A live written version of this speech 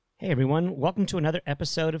Hey everyone, welcome to another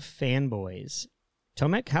episode of Fanboys.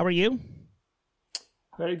 Tomek, how are you?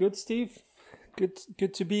 Very good, Steve.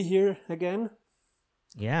 Good to be here again.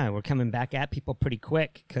 Yeah, we're coming back at people pretty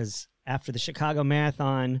quick because after the Chicago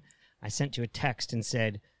Marathon, I sent you a text and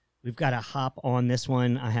said, we've got to hop on this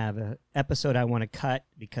one. I have an episode I want to cut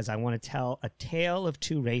because I want to tell a tale of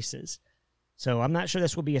two races. So I'm not sure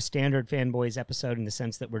this will be a standard Fanboys episode in the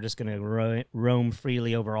sense that we're just going to roam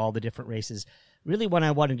freely over all the different races. Really what I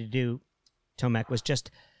wanted to do, Tomek, was just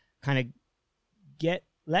kind of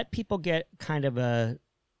let people get kind of an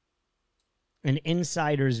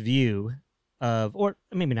insider's view of, or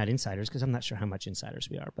maybe not insiders because I'm not sure how much insiders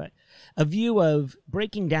we are, but a view of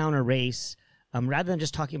breaking down a race rather than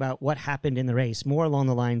just talking about what happened in the race, more along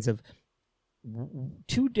the lines of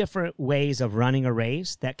two different ways of running a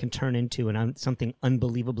race that can turn into something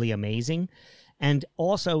unbelievably amazing, and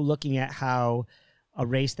also looking at how a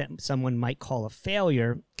race that someone might call a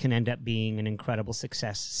failure can end up being an incredible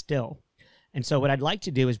success still. And so what I'd like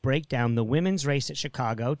to do is break down the women's race at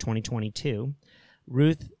Chicago 2022.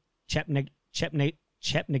 Ruth Chepngetich,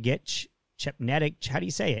 how do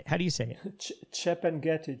you say it?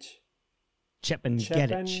 Chepngetich.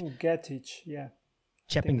 Yeah.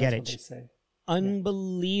 Chepngetich.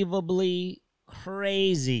 Unbelievably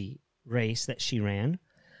crazy race that she ran.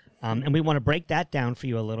 And we want to break that down for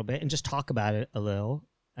you a little bit and just talk about it a little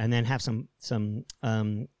and then have some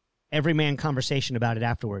everyman conversation about it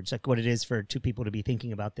afterwards, like what it is for two people to be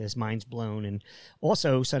thinking about this, minds blown, and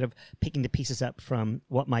also sort of picking the pieces up from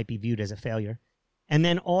what might be viewed as a failure. And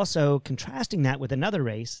then also contrasting that with another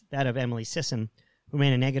race, that of Emily Sisson, who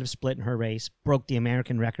ran a negative split in her race, broke the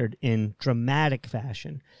American record in dramatic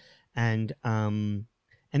fashion. And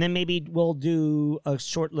then maybe we'll do a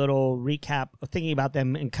short little recap of thinking about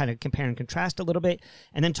them and kind of compare and contrast a little bit,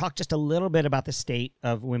 and then talk just a little bit about the state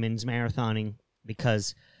of women's marathoning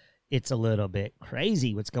because it's a little bit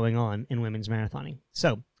crazy what's going on in women's marathoning.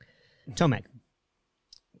 So, Tomek,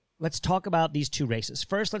 let's talk about these two races.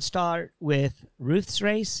 First, let's start with Ruth's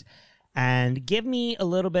race and give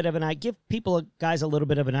people guys a little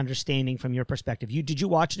bit of an understanding from your perspective. Did you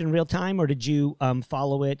watch it in real time or did you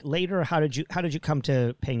follow it later? Or how did you come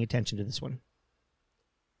to paying attention to this one?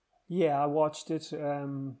 Yeah, I watched it,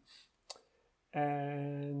 and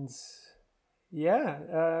yeah,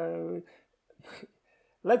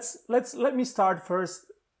 let me start first.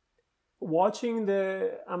 Watching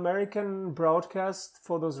the American broadcast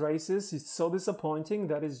for those races is so disappointing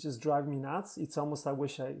that it's just driving me nuts. It's almost I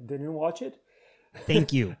wish I didn't watch it.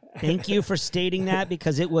 Thank you for stating that,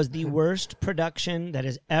 because it was the worst production that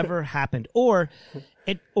has ever happened. Or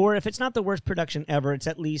if it's not the worst production ever, it's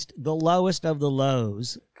at least the lowest of the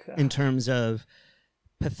lows in terms of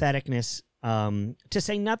patheticness. To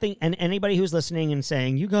say nothing, and anybody who's listening and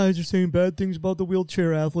saying, you guys are saying bad things about the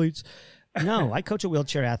wheelchair athletes. No, I coach a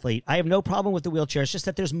wheelchair athlete. I have no problem with the wheelchair. It's just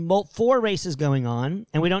that there's 4 races going on,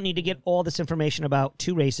 and we don't need to get all this information about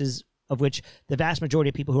 2 races, of which the vast majority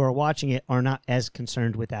of people who are watching it are not as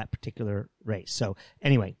concerned with that particular race. So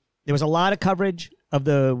anyway, there was a lot of coverage of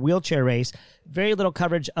the wheelchair race, very little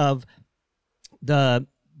coverage of the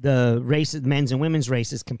races, men's and women's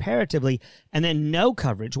races comparatively, and then no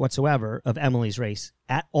coverage whatsoever of Emily's race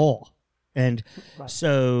at all. And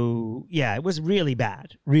so, yeah, it was really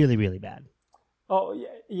bad, really, really bad. Oh,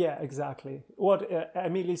 yeah, exactly. What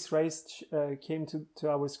Emily's race came to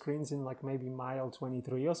our screens in like maybe mile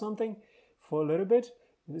 23 or something for a little bit,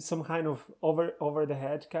 some kind of over the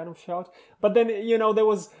head kind of shot. But then, there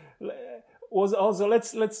was also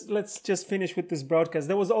let's just finish with this broadcast.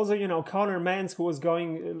 There was also Connor Mans, who was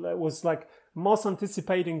like most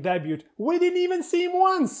anticipating debut. We didn't even see him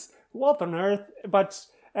once. What on earth? But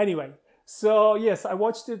anyway. So yes, I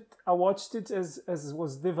watched it as it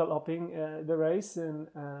was developing the race, and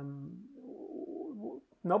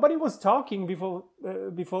nobody was talking before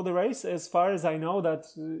the race, as far as I know, that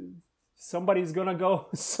somebody's gonna go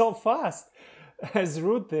so fast as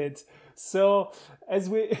Ruth did. So as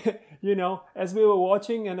we were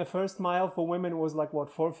watching, and the first mile for women was like what,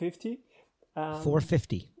 4:50.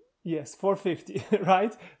 4:50. Yes, 4:50,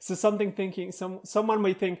 right? So someone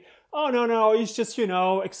may think, oh, no, it's just,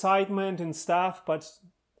 excitement and stuff. But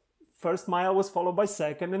first mile was followed by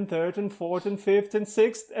second and third and fourth and fifth and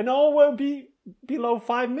sixth, and all will be below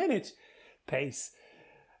 5-minute pace.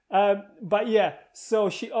 But yeah,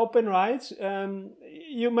 so she opened right.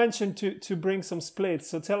 You mentioned to bring some splits.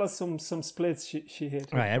 So tell us some splits she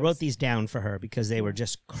hit. All right, I wrote these down for her because they were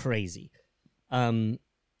just crazy.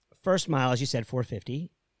 First mile, as you said,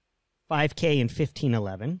 4:50. 5K in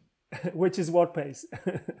 15:11. Which is what pace?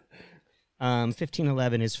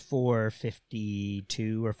 15:11 is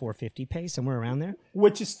 4:52 or 4:50 pace, somewhere around there.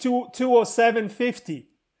 Which is 2:07:50.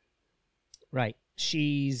 Right.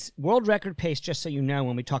 She's world record pace, just so you know,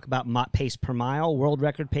 when we talk about pace per mile, world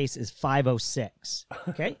record pace is 5:06.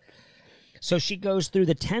 Okay? So she goes through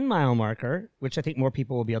the 10-mile marker, which I think more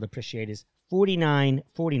people will be able to appreciate, is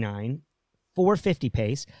 49:49, 4:50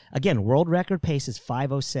 pace. Again, world record pace is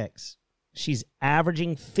 5:06. She's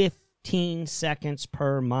averaging 15 seconds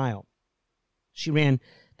per mile. She ran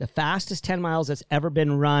the fastest 10 miles that's ever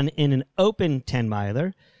been run in an open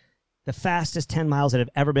 10-miler, the fastest 10 miles that have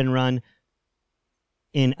ever been run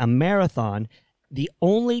in a marathon. The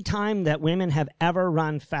only time that women have ever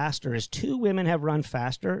run faster is two or three women have run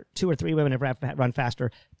faster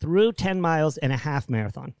through 10 miles in a half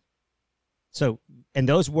marathon. So, and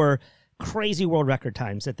those were crazy world record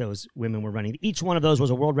times that those women were running. Each one of those was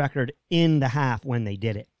a world record in the half when they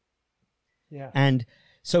did it. Yeah. And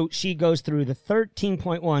so she goes through the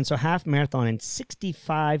 13.1, so half marathon, in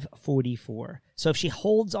 65:44. So if she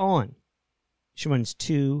holds on, she runs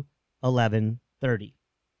 2:11:30.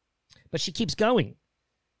 But she keeps going.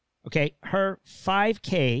 Okay, her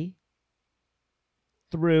 5K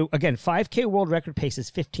through, again, 5K world record pace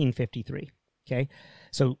is 15:53. Okay,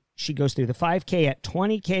 so she goes through the 5K at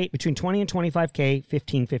 20K, between 20 and 25K,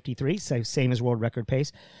 15:53, so same as world record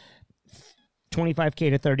pace.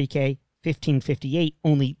 25K to 30K, 15:58,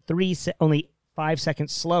 only 5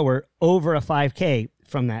 seconds slower over a 5K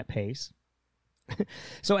from that pace.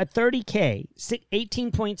 So at 30K,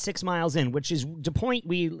 18.6 miles in, which is the point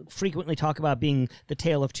we frequently talk about being the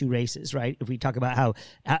tale of two races, right? If we talk about how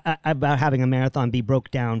about having a marathon be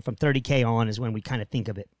broke down from 30K on is when we kind of think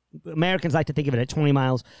of it. Americans like to think of it at 20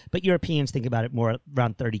 miles, but Europeans think about it more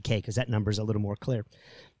around 30K because that number is a little more clear.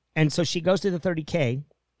 And so she goes through the 30K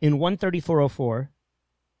in 1:34:04,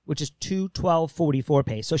 which is 2:12:44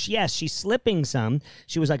 pace. So she's slipping some.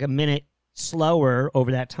 She was like a minute slower over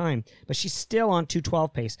that time, but she's still on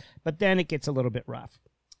 2:12 pace. But then it gets a little bit rough.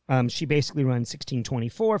 She basically runs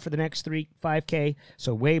 16:24 for the next 5K,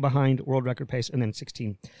 so way behind world record pace, and then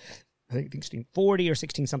 16:40 or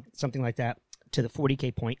 16 something like that to the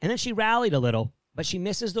 40K point. And then she rallied a little, but she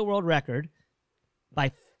misses the world record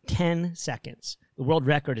by 10 seconds. The world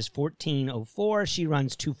record is 14:04. She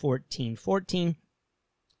runs 2:14:14,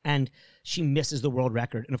 and she misses the world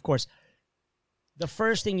record. And of course, the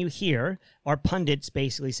first thing you hear are pundits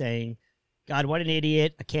basically saying, God, what an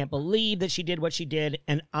idiot. I can't believe that she did what she did.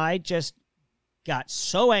 And I just got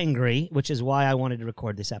so angry, which is why I wanted to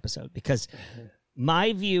record this episode, because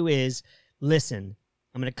my view is, listen,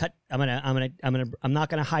 I'm not going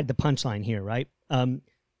to hide the punchline here, right?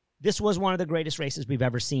 This was one of the greatest races we've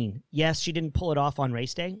ever seen. Yes, she didn't pull it off on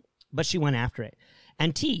race day, but she went after it.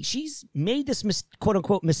 And she's made this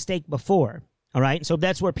quote-unquote mistake before, all right? So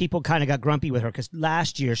that's where people kind of got grumpy with her, because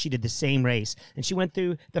last year she did the same race, and she went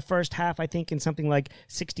through the first half, I think, in something like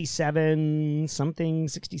 67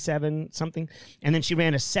 something, and then she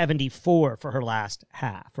ran a 74 for her last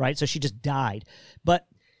half, right? So she just died. But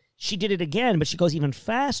she did it again, but she goes even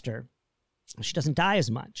faster. She doesn't die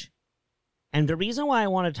as much. And the reason why I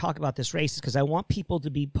want to talk about this race is because I want people to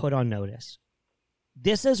be put on notice.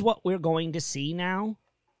 This is what we're going to see now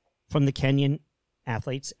from the Kenyan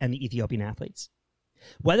athletes and the Ethiopian athletes.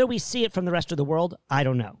 Whether we see it from the rest of the world, I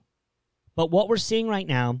don't know. But what we're seeing right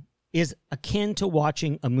now is akin to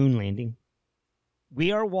watching a moon landing.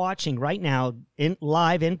 We are watching right now,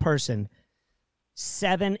 live in person,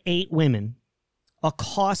 7-8 women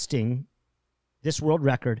accosting this world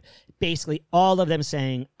record, basically all of them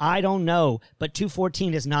saying, I don't know, but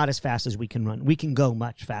 2:14 is not as fast as we can run. We can go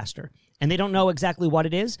much faster. And they don't know exactly what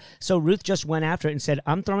it is. So Ruth just went after it and said,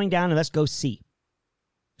 I'm throwing down and let's go see.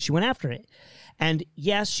 She went after it. And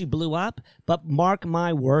yes, she blew up, but mark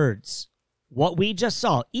my words, what we just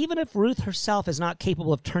saw, even if Ruth herself is not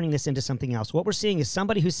capable of turning this into something else, what we're seeing is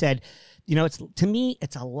somebody who said, to me,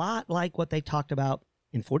 it's a lot like what they talked about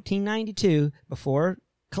in 1492 before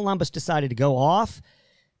Columbus decided to go off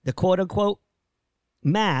the quote-unquote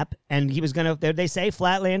map, and he was going to, they say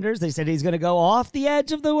flatlanders, they said he's going to go off the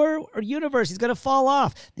edge of the universe. He's going to fall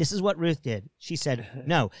off. This is what Ruth did. She said,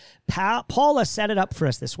 no. Paula set it up for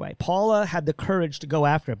us this way. Paula had the courage to go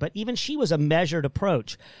after it, but even she was a measured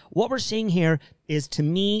approach. What we're seeing here is, to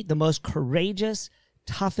me, the most courageous,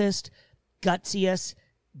 toughest, gutsiest,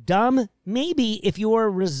 dumb, maybe if you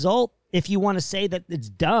want to say that it's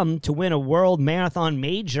dumb to win a world marathon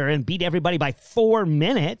major and beat everybody by 4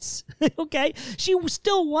 minutes, okay? She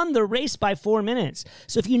still won the race by 4 minutes.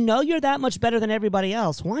 So if you know you're that much better than everybody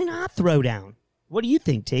else, why not throw down? What do you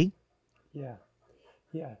think, T? Yeah.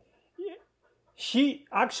 She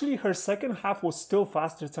actually, her second half was still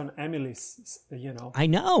faster than Emily's, you know. I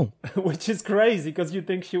know. Which is crazy because you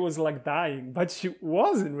think she was like dying, but she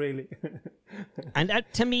wasn't really. And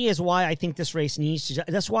that, to me, is why I think this race needs to.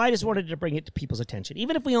 That's why I just wanted to bring it to people's attention.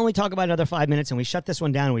 Even if we only talk about another 5 minutes and we shut this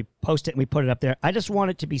one down and we post it and we put it up there, I just want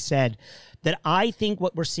it to be said that I think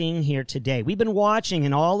what we're seeing here today, we've been watching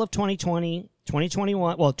in all of 2020,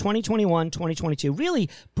 2021, 2022, really,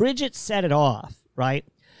 Bridget set it off, right?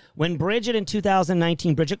 When Bridget in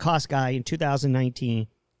 2019, Bridget Kosgei in 2019,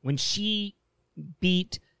 when she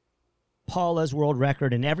beat Paula's world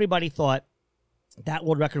record and everybody thought that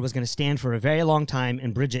world record was going to stand for a very long time,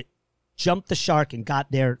 and Bridget jumped the shark and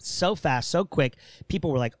got there so fast, so quick,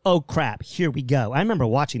 people were like, oh crap, here we go. I remember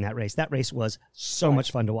watching that race. That race was so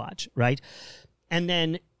much fun to watch, right? And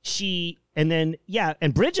then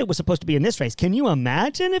Bridget was supposed to be in this race. Can you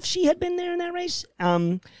imagine if she had been there in that race?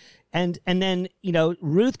 And then, you know,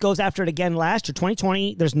 Ruth goes after it again last year.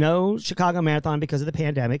 2020, there's no Chicago Marathon because of the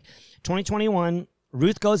pandemic. 2021,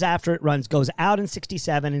 Ruth goes after it, goes out in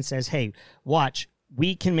 67 and says, hey, watch,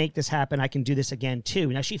 we can make this happen. I can do this again,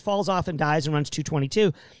 too. Now, she falls off and dies and runs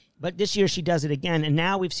 2:22. But this year she does it again. And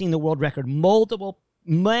now we've seen the world record,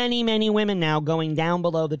 many women now going down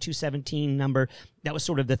below the 2:17 number. That was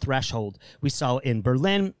sort of the threshold. We saw in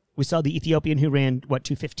Berlin. We saw the Ethiopian who ran,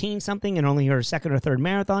 2:15 something and only her second or third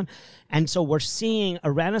marathon. And so we're seeing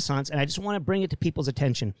a renaissance, and I just want to bring it to people's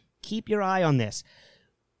attention. Keep your eye on this.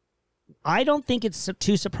 I don't think it's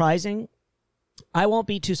too surprising. I won't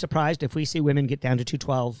be too surprised if we see women get down to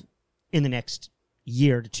 2:12 in the next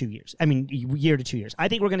year to 2 years. I mean, year to 2 years. I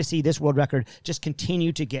think we're going to see this world record just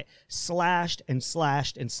continue to get slashed and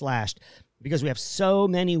slashed and slashed because we have so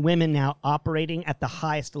many women now operating at the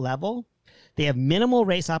highest level. They have minimal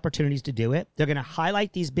race opportunities to do it. They're going to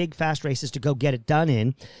highlight these big, fast races to go get it done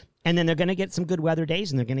in, and then they're going to get some good weather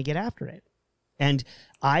days, and they're going to get after it. And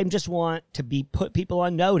I just want to put people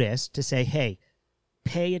on notice to say, hey,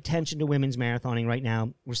 pay attention to women's marathoning right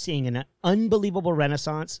now. We're seeing an unbelievable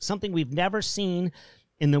renaissance, something we've never seen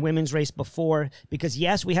in the women's race before, because,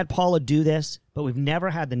 yes, we had Paula do this, but we've never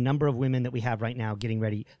had the number of women that we have right now getting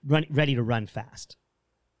ready to run fast.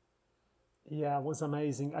 Yeah, it was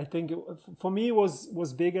amazing. I think for me it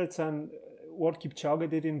was bigger than what Kipchoge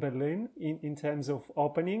did in Berlin in terms of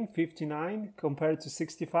opening 59 compared to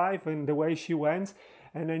 65 and the way she went.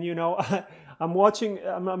 And then, you know, I'm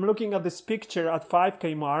looking at this picture at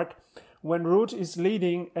 5K mark when Ruth is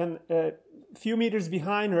leading, and a few meters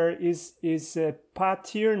behind her is Pat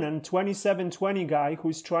Tiernan, 27-20 guy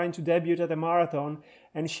who's trying to debut at the marathon,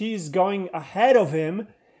 and she's going ahead of him,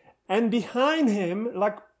 and behind him,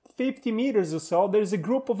 like 50 meters or so, there's a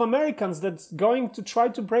group of Americans that's going to try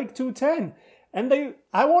to break 2:10. And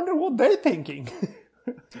I wonder what they're thinking.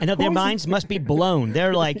 I know their minds must be blown.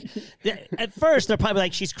 They're like, at first, they're probably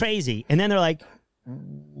like, she's crazy. And then they're like,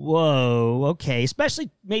 whoa, okay.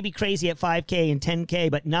 Especially maybe crazy at 5K and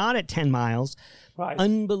 10K, but not at 10 miles. Right.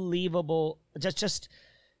 Unbelievable. I just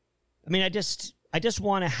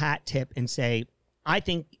want a hat tip and say, I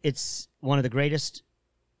think it's one of the greatest.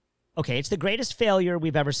 Okay, it's the greatest failure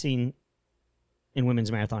we've ever seen in women's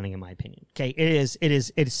marathoning, in my opinion. Okay, it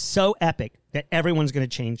is so epic that everyone's going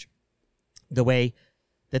to change the way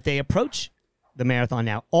that they approach the marathon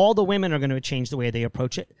now. All the women are going to change the way they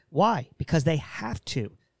approach it. Why? Because they have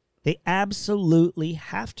to. They absolutely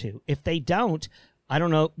have to. If they don't, I don't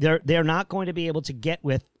know, they're not going to be able to get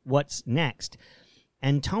with what's next.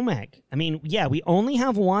 And Tomek, I mean, yeah, we only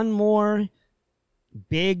have one more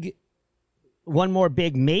big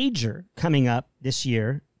major coming up this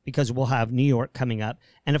year because we'll have New York coming up.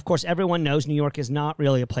 And of course, everyone knows New York is not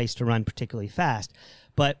really a place to run particularly fast.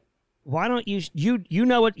 But why don't you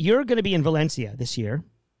know what? You're going to be in Valencia this year.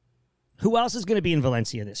 Who else is going to be in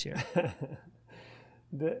Valencia this year?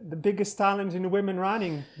 the biggest talent in women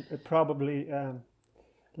running, probably. I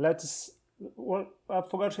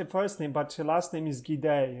forgot her first name, but her last name is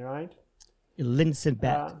Gidey, right?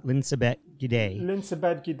 Linsabeth Gidey.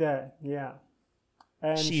 Linsabeth Gidey, yeah.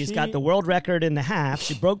 And she's got the world record in the half.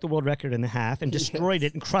 She broke the world record in the half and destroyed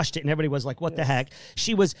it and crushed it, and everybody was like, what the heck?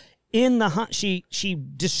 She was in the she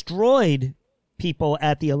destroyed people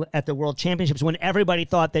at the World Championships when everybody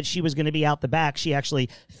thought that she was going to be out the back. She actually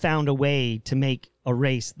found a way to make a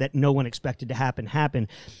race that no one expected to happen.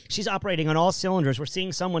 She's operating on all cylinders. We're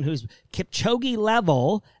seeing someone who's Kipchoge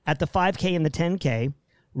level at the 5K and the 10K,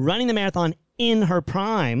 running the marathon in her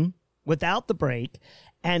prime without the break.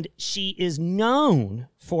 And she is known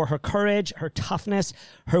for her courage, her toughness,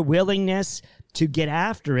 her willingness to get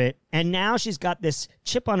after it. And now she's got this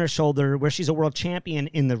chip on her shoulder where she's a world champion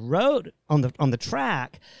in the road on the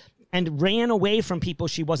track. and ran away from people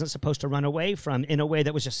she wasn't supposed to run away from in a way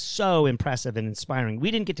that was just so impressive and inspiring.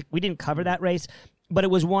 We didn't cover that race, but it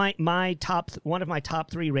was one of my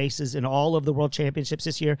top 3 races in all of the World Championships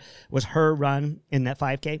this year was her run in that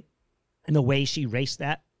 5K, and the way she raced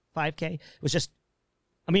that 5K was just,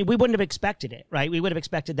 I mean, we wouldn't have expected it, right? We would have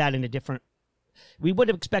expected that we would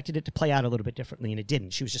have expected it to play out a little bit differently, and it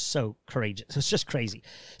didn't. She was just so courageous. It's just crazy.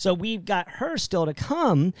 So we've got her still to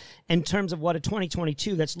come in terms of what a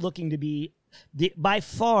 2022 that's looking to be by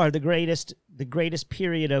far the greatest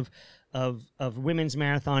period of women's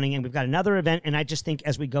marathoning. And we've got another event, and I just think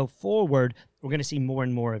as we go forward, we're going to see more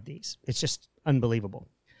and more of these. It's just unbelievable.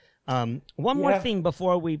 One more thing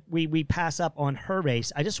before we pass up on her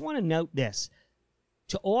race. I just want to note this.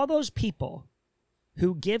 To all those people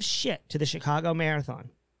who give shit to the Chicago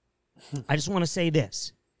Marathon, I just want to say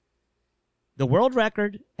this. The world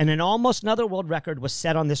record and an almost another world record was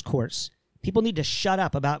set on this course. People need to shut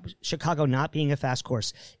up about Chicago not being a fast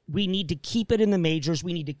course. We need to keep it in the majors.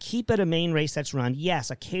 We need to keep it a main race that's run. Yes,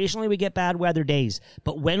 occasionally we get bad weather days,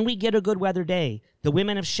 but when we get a good weather day, the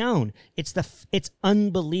women have shown it's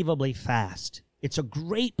unbelievably fast. It's a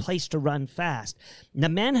great place to run fast. The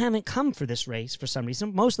men haven't come for this race for some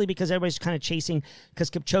reason, mostly because everybody's kind of chasing, because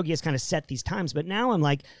Kipchoge has kind of set these times. But now I'm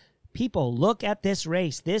like, people, look at this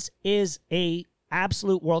race. This is a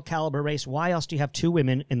absolute world caliber race. Why else do you have 2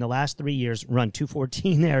 women in the last 3 years run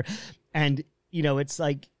 2:14 there? And, you know, it's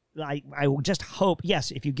like, I just hope, yes,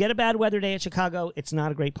 if you get a bad weather day at Chicago, it's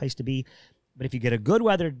not a great place to be. But if you get a good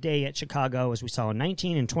weather day at Chicago, as we saw in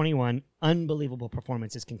 19 and 21, unbelievable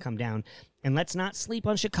performances can come down. And let's not sleep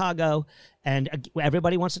on Chicago. And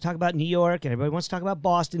everybody wants to talk about New York, and everybody wants to talk about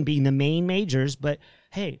Boston being the main majors. But,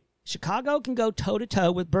 hey, Chicago can go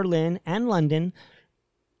toe-to-toe with Berlin and London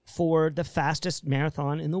for the fastest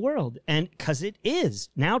marathon in the world. And because it is.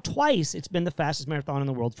 Now twice it's been the fastest marathon in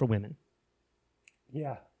the world for women.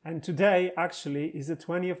 Yeah. And today, actually, is the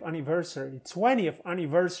 20th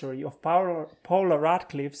anniversary of Paula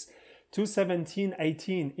Radcliffe's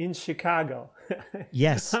 2:17:18 in Chicago.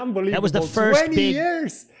 Yes. Unbelievable. That was the first 20 big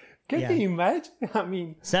years. Can you imagine? I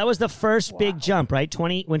mean, so that was the first big jump, right?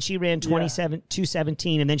 When she ran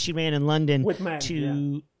 2:17, and then she ran in London with men,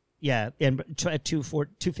 and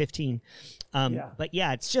 2:15. But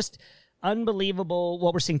yeah, it's just unbelievable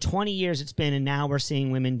what we're seeing. 20 years it's been, and now we're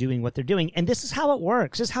seeing women doing what they're doing. And this is how it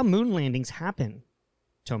works. This is how moon landings happen,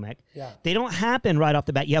 Tomek. Yeah. They don't happen right off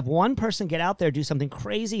the bat. You have one person get out there, do something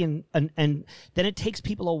crazy, and then it takes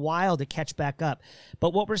people a while to catch back up.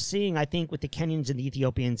 But what we're seeing, I think, with the Kenyans and the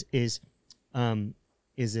Ethiopians is a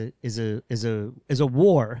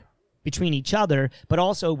war between each other, but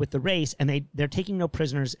also with the race, and they're taking no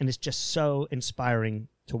prisoners, and it's just so inspiring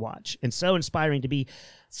to watch, and so inspiring to be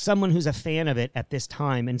someone who's a fan of it at this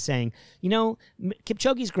time and saying, you know,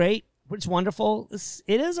 Kipchoge's great, it's wonderful.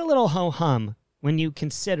 It is a little ho-hum when you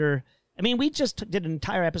consider, I mean, we just did an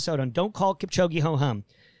entire episode on don't call Kipchoge ho-hum,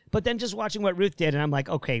 but then just watching what Ruth did, and I'm like,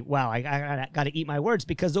 okay, wow, I got to eat my words,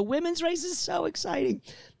 because the women's race is so exciting.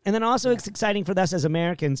 And then also it's exciting for us as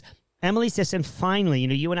Americans. Emily Sisson finally, you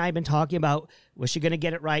know, you and I have been talking about, was she going to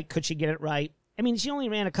get it right? Could she get it right? I mean, she only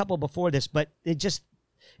ran a couple before this, but it just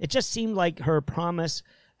seemed like her promise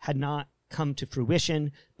had not come to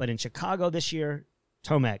fruition. But in Chicago this year,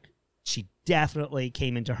 Tomek, she definitely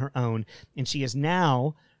came into her own, and she is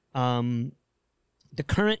now the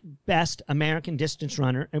current best American distance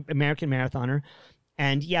runner, American marathoner.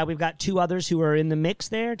 And yeah, we've got 2 others who are in the mix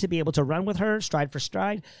there to be able to run with her stride for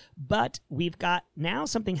stride. But we've got now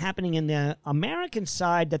something happening in the American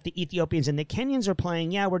side that the Ethiopians and the Kenyans are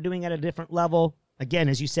playing. Yeah, we're doing at a different level. Again,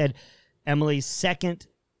 as you said, Emily's second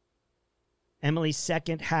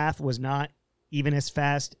half was not even as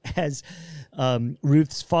fast as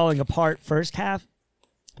Ruth's falling apart first half.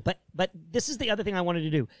 But this is the other thing I wanted to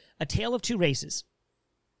do. A tale of 2 races.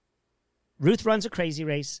 Ruth runs a crazy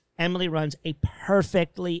race. Emily runs a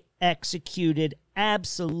perfectly executed,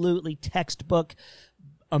 absolutely textbook,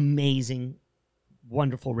 amazing,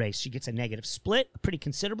 wonderful race. She gets a negative split, a pretty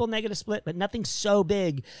considerable negative split, but nothing so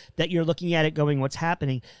big that you're looking at it going, what's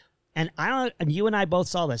happening? And you and I both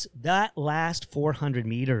saw this. That last 400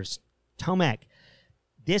 meters, Tomek,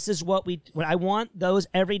 this is what I want those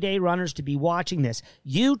everyday runners to be watching this.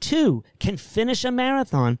 You too can finish a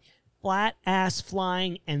marathon flat ass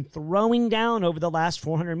flying and throwing down over the last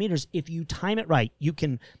 400 meters. If you time it right, you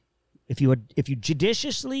can, if you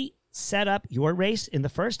judiciously set up your race in the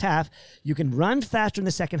first half, you can run faster in the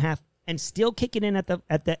second half and still kick it in at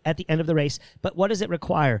the end of the race. But what does it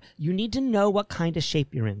require? You need to know what kind of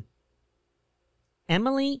shape you're in.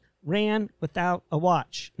 Emily ran without a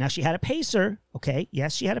watch. Now, she had a pacer. Okay,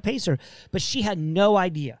 yes, she had a pacer, but she had no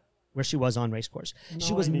idea. where she was on race course.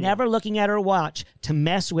 She was idea. never looking at her watch to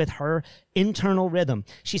mess with her internal rhythm.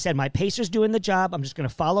 She said, my pacer's doing the job. I'm just going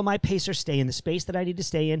to follow my pacer, stay in the space that I need to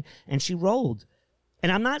stay in. And she rolled.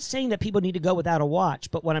 And I'm not saying that people need to go without a watch,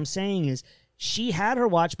 but what I'm saying is she had her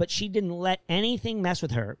watch, but she didn't let anything mess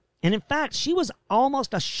with her. And in fact, she was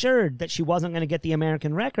almost assured that she wasn't going to get the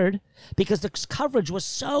American record because the coverage was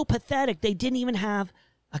so pathetic. They didn't even have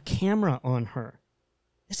a camera on her.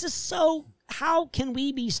 This is so, how can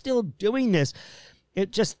we be still doing this? I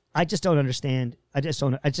just don't understand. I just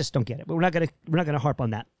don't get it. But we're not going to harp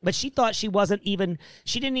on that. But she thought she didn't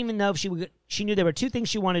even know if she knew there were two things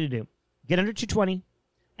she wanted to do. Get under 220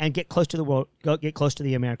 and get close to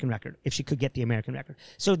the American record if she could get the American record.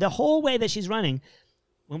 So the whole way that she's running,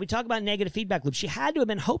 when we talk about negative feedback loops, she had to have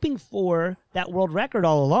been hoping for that world record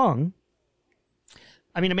all along.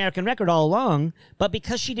 American record all along, but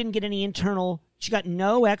because she didn't get any she got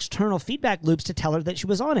no external feedback loops to tell her that she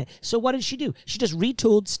was on it. So what did she do? She just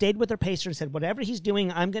retooled, stayed with her pacer and said, whatever he's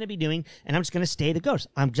doing, I'm going to be doing, and I'm just going to stay the course.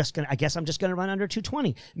 I guess I'm just going to run under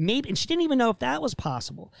 220. Maybe, and she didn't even know if that was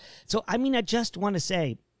possible. So, I just want to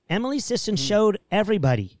say, Emily Sisson showed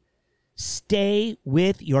everybody, stay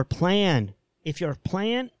with your plan. If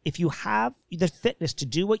you have the fitness to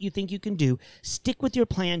do what you think you can do, stick with your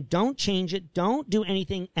plan. Don't change it. Don't do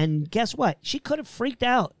anything. And guess what? She could have freaked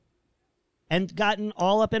out and gotten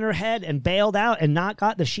all up in her head and bailed out and not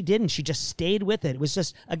got there. She didn't. She just stayed with it. It was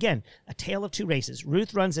just, again, a tale of two races.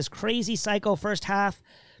 Ruth runs this crazy cycle first half.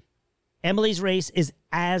 Emily's race is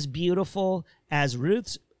as beautiful as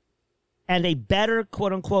Ruth's, and a better,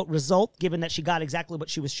 quote-unquote, result, given that she got exactly what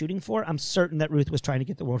she was shooting for. I'm certain that Ruth was trying to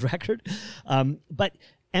get the world record. But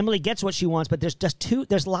Emily gets what she wants, but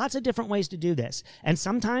there's lots of different ways to do this. And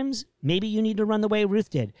sometimes, maybe you need to run the way Ruth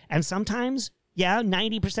did. And sometimes,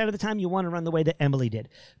 90% of the time, you want to run the way that Emily did.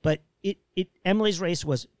 But Emily's race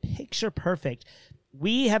was picture perfect.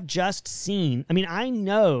 We have just seen, I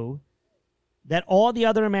know that all the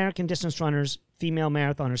other American distance runners, female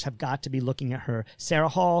marathoners, have got to be looking at her. Sarah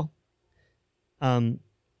Hall,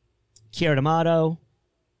 Chiara D'Amato,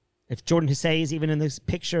 if Jordan Hussey is even in this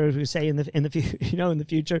picture, Hussey in the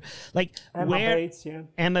future, like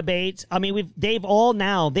Emma Bates. We've all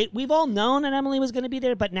known that Emily was going to be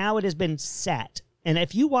there, but now it has been set. And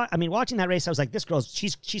if you watching that race, I was like, this girl's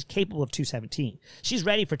she's capable of 217. She's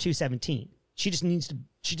ready for 217. She just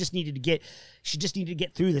needed to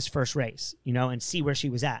get through this first race, and see where she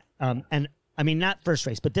was at. Not first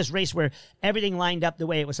race, but this race where everything lined up the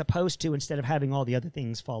way it was supposed to instead of having all the other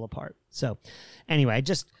things fall apart. So anyway,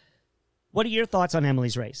 what are your thoughts on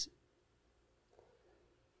Emily's race?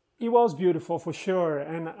 It was beautiful for sure.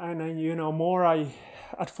 And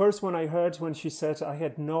at first when she said, I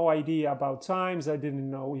had no idea about times. I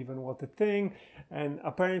didn't know even what to think. And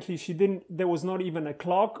apparently there was not even a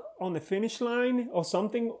clock on the finish line or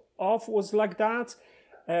something off was like that.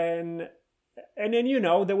 And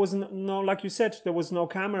then, there was no, like you said, there was no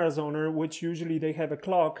cameras on her, which usually they have a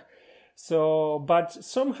clock. So, but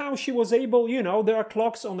somehow she was able, there are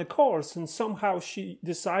clocks on the course, and somehow she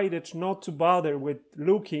decided not to bother with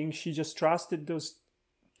looking. She just trusted those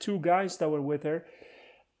two guys that were with her.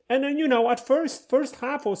 And then, at first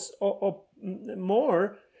half or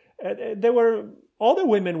more, there were other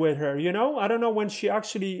women with her, I don't know when she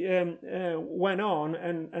actually went on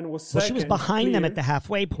and was second. Well, she was behind them at the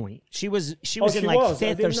halfway point. She was in like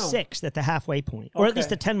fifth or sixth at the halfway point, or at least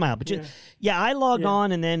the 10 mile. But I logged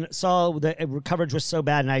on and then saw the coverage was so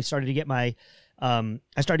bad, and I started to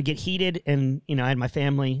get heated, and I had my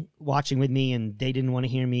family watching with me, and they didn't want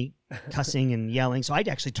to hear me cussing and yelling, so I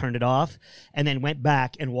actually turned it off and then went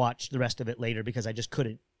back and watched the rest of it later because I just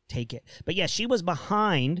couldn't take it. But she was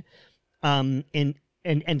behind. And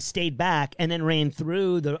stayed back and then ran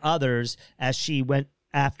through the others as she went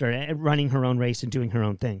after, running her own race and doing her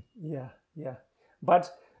own thing. Yeah.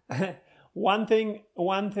 But one thing,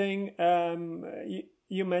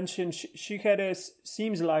 you mentioned she had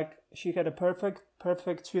seems like she had a perfect,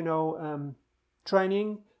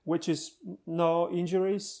 training, which is no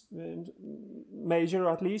injuries, major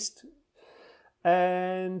at least.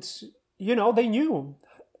 And, they knew.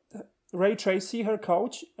 Ray Tracy, her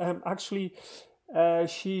coach,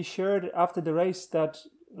 she shared after the race that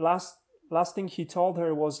last thing he told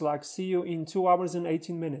her was like, see you in 2 hours and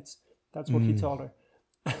 18 minutes. That's what he told her.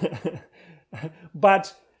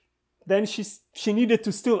 But then she needed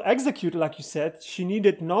to still execute, like you said. She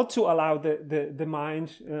needed not to allow the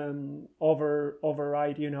mind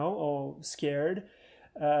override, or scared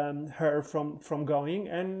her from going.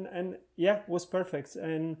 And it was perfect.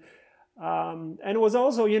 And it was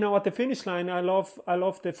also, at the finish line, I love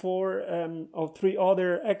the four or three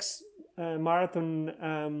other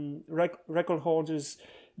marathon record holders,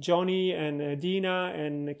 Johnny and Dina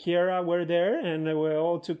and Kiera were there, and we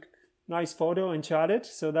all took nice photo and chatted.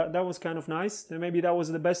 So that was kind of nice. And maybe that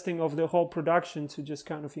was the best thing of the whole production, to just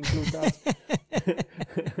kind of include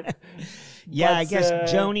that. Yeah, I guess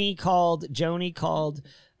Joni called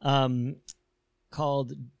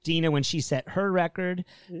Dina when she set her record.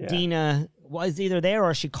 Yeah. Dina was either there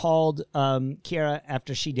or she called Kiera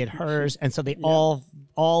after she did hers, and so they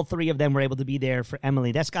all three of them were able to be there for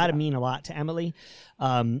Emily. That's got to mean a lot to Emily.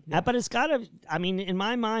 But it's got to, I mean, in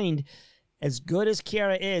my mind, as good as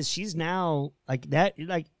Kiera is, she's now like that.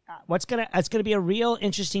 Like, it's gonna be a real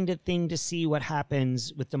interesting thing to see what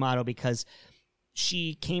happens with D'Amato, because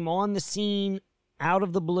she came on the scene out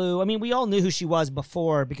of the blue. I mean, we all knew who she was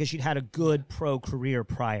before because she'd had a good pro career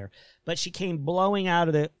prior, but she came blowing out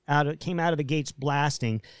of the gates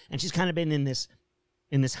blasting, and she's kind of been in this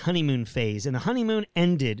honeymoon phase, and the honeymoon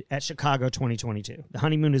ended at Chicago 2022. The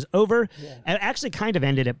honeymoon is over. Yeah. It actually kind of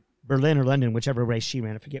ended at Berlin or London, whichever race she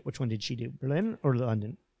ran. I forget which one did she do, Berlin or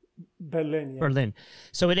London? Berlin, yeah. Berlin.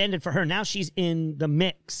 So it ended for her. Now she's in the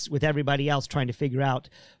mix with everybody else trying to figure out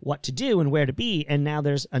what to do and where to be. And now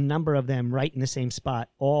there's a number of them right in the same spot,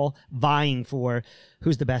 all vying for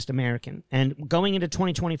who's the best American. And going into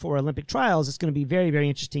 2024 Olympic trials, it's going to be very, very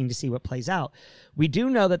interesting to see what plays out. We do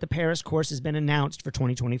know that the Paris course has been announced for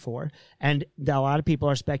 2024. And a lot of people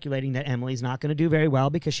are speculating that Emily's not going to do very well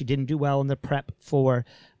because she didn't do well in the prep for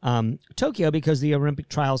Tokyo, because the Olympic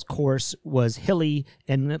trials course was hilly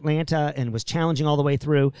in Atlanta and was challenging all the way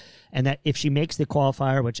through, and that if she makes the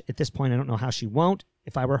qualifier, which at this point I don't know how she won't,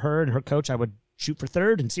 if I were her and her coach, I would shoot for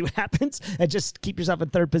third and see what happens, and just keep yourself in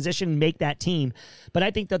third position and make that team. But I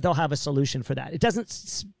think that they'll have a solution for that. It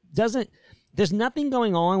doesn't there's nothing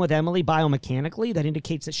going on with Emily biomechanically that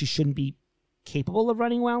indicates that she shouldn't be capable of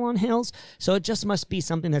running well on hills. So it just must be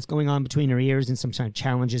something that's going on between her ears and some kind of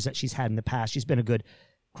challenges that she's had in the past. She's been a good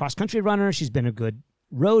cross-country runner. She's been a good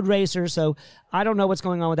road racer. So I don't know what's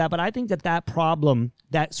going on with that, but I think that problem,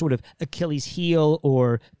 that sort of Achilles heel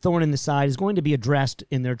or thorn in the side, is going to be addressed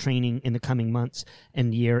in their training in the coming months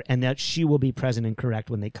and year, and that she will be present and correct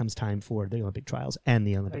when it comes time for the Olympic trials and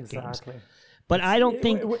the Olympic Games. But I don't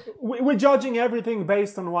think... We're judging everything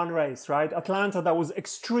based on one race, right? Atlanta, that was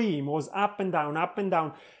extreme, was up and down, up and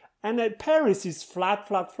down. And Paris is flat,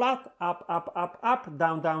 flat, flat, up, up, up, up,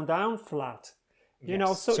 down, down, down, flat. You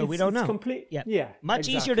know, so we don't know. Much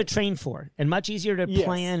easier to train for, and much easier to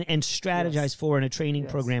plan and strategize for in a training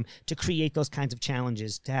program to create those kinds of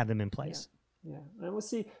challenges, to have them in place. Yeah, and we'll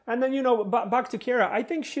see. And then, back to Kiera, I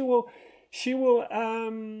think she will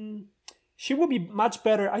be much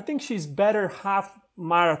better. I think she's better half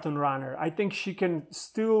marathon runner. I think she can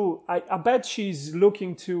still. I bet she's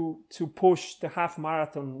looking to push the half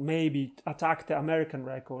marathon, maybe attack the American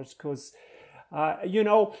records, because.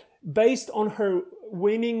 Based on her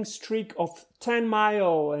winning streak of 10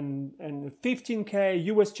 mile and 15K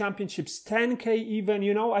US championships, 10K even,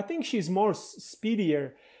 I think she's more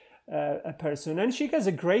speedier a person. And she has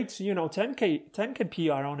a great, 10K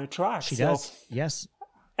PR on a track. She does, yes.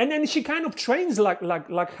 And then she kind of trains like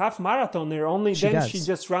half marathoner. Only she then does. She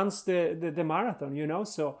just runs the marathon,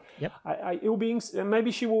 So yep. It will be maybe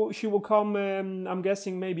she will come. I'm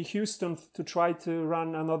guessing maybe Houston to try to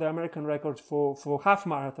run another American record for half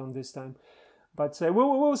marathon this time. But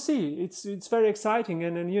we'll see. It's very exciting,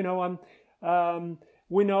 and then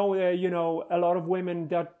we know a lot of women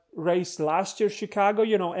that raced last year Chicago,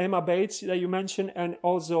 Emma Bates that you mentioned, and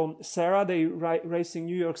also Sarah, they racing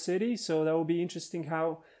New York City, so that will be interesting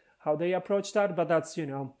how they approach that. But that's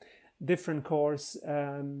different course.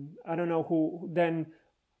 I don't know who then.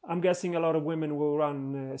 I'm guessing a lot of women will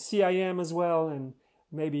run CIM as well, and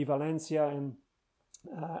maybe Valencia,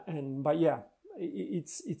 and but yeah,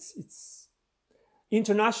 it's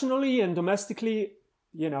internationally and domestically.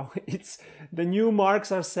 It's the new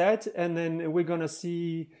marks are set, and then we're gonna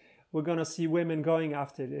see women going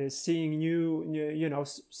after it, seeing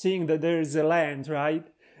seeing that there is a land, right?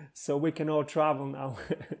 So we can all travel now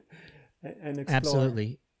and explore.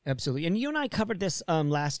 Absolutely. And you and I covered this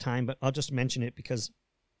last time, but I'll just mention it because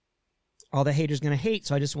all the haters gonna hate.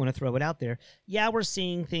 So I just want to throw it out there. Yeah, we're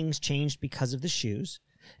seeing things changed because of the shoes,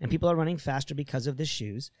 and people are running faster because of the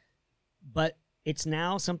shoes, but it's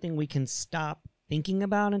now something we can stop thinking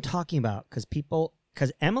about and talking about,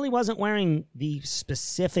 because Emily wasn't wearing the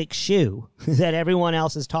specific shoe that everyone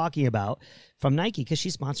else is talking about from Nike, because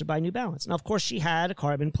she's sponsored by New Balance. Now, of course, she had a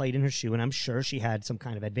carbon plate in her shoe, and I'm sure she had some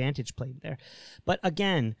kind of advantage plate there. But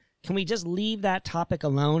again, Can we just leave that topic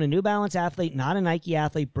alone? A New Balance athlete, not a Nike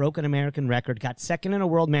athlete, broke an American record, got second in a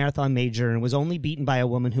world marathon major, and was only beaten by a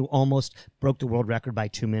woman who almost broke the world record by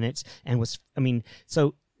 2 minutes. And was,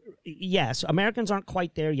 so yes, Americans aren't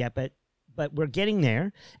quite there yet, but we're getting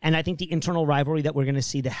there. And I think the internal rivalry that we're going to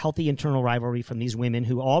see, the healthy internal rivalry from these women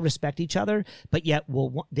who all respect each other, but yet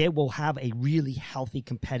they will have a really healthy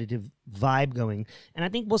competitive vibe going. And I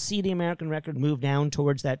think we'll see the American record move down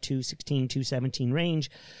towards that 216, 217 range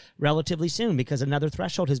relatively soon because another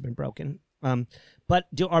threshold has been broken. But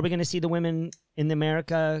are we going to see the women in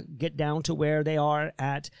America get down to where they are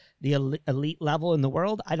at the elite level in the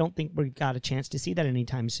world? I don't think we've got a chance to see that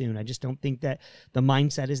anytime soon. I just don't think that the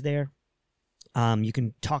mindset is there. You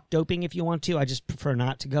can talk doping if you want to. I just prefer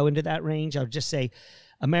not to go into that range. I would just say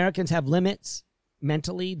Americans have limits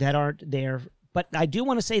mentally that aren't there. But I do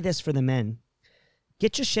want to say this for the men.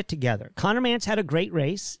 Get your shit together. Conor Mantz had a great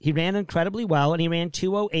race. He ran incredibly well, and he ran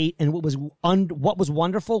 2:08. And what was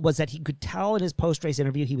wonderful was that he could tell in his post-race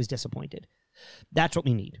interview he was disappointed. That's what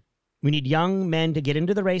we need. We need young men to get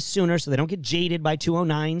into the race sooner so they don't get jaded by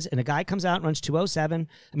 2:09s. And a guy comes out and runs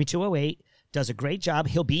 2:08. Does a great job.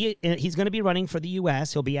 He's going to be running for the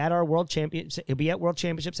U.S. He'll be at our world champions. He'll be at world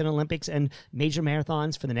championships and Olympics and major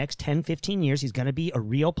marathons for the next 10, 15 years. He's going to be a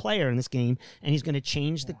real player in this game, and he's going to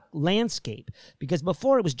change the landscape because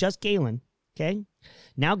before it was just Galen. Okay,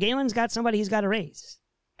 now Galen's got somebody he's got to race,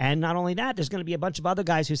 and not only that, there's going to be a bunch of other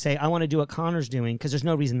guys who say, "I want to do what Conor's doing," because there's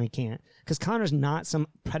no reason they can't. Because Conor's not some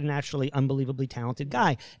preternaturally, unbelievably talented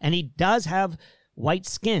guy, and he does have white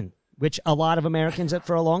skin, which a lot of Americans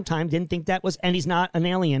for a long time didn't think that was, and he's not an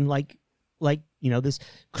alien like this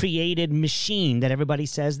created machine that everybody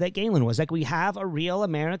says that Galen was. Like, we have a real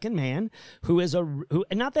American man who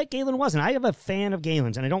and not that Galen wasn't. I am a fan of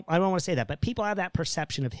Galen's, and I don't want to say that, but people have that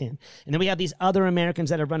perception of him. And then we have these other Americans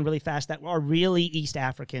that have run really fast that are really East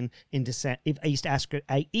African in descent, East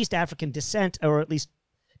African descent, or at least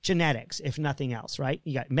genetics, if nothing else, right?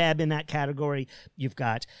 You got Meb in that category. You've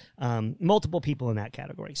got multiple people in that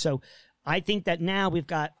category. So I think that now we've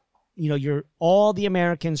got, all the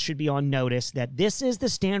Americans should be on notice that this is the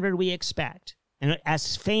standard we expect. And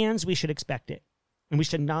as fans, we should expect it. And we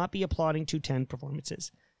should not be applauding 210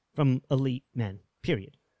 performances from elite men,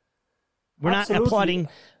 period. We're Absolutely. not applauding.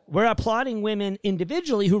 We're applauding women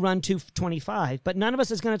individually who run 225, but none of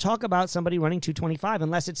us is going to talk about somebody running 225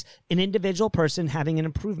 unless it's an individual person having an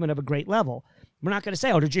improvement of a great level. We're not going to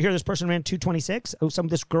say, "Oh, did you hear this person ran 226? Oh,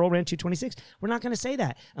 this girl ran 226." We're not going to say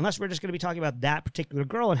that unless we're just going to be talking about that particular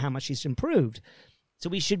girl and how much she's improved. So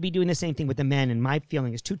we should be doing the same thing with the men. And my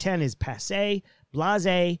feeling is 210 is passé,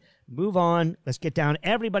 blasé, move on. Let's get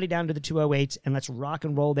everybody down to the 208s, and let's rock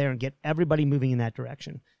and roll there and get everybody moving in that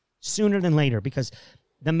direction sooner than later, because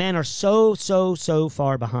the men are so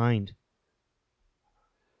far behind.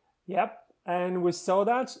 Yep, and we saw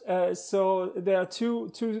that. So there are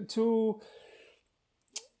two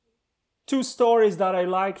stories that I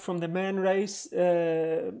like from the men race.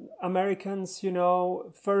 Americans,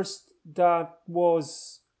 first that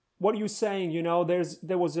was what you're saying.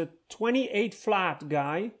 There was a 28 flat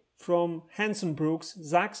guy from Hanson Brooks,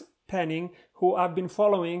 Zach Penning, who I've been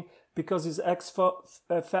following because his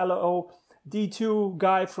ex-fellow D2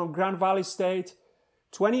 guy from Grand Valley State,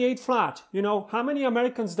 28 flat. How many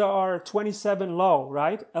Americans there are 27 low,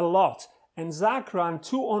 right? A lot. And Zach ran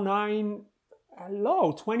 209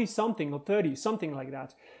 low, 20 something or 30, something like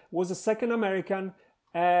that. Was the second American.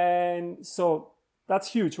 And so that's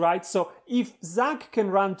huge, right? So if Zach can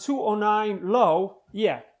run 209 low,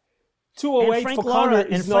 yeah. 208 for Conor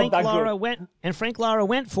is not that good. And Frank Lara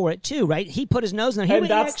went for it too, right? He put his nose in it. And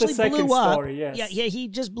that's the second story, yes. Yeah, he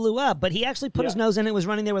just blew up, but he actually put his nose in it, was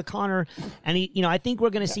running there with Conor. And I think we're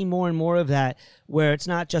going to see more and more of that, where it's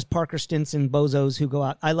not just Parker Stinson bozos who go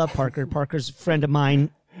out. I love Parker. Parker's a friend of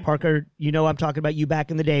mine. Parker, I'm talking about you back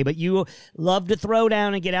in the day, but you love to throw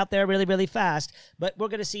down and get out there really, really fast. But we're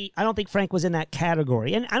going to see, I don't think Frank was in that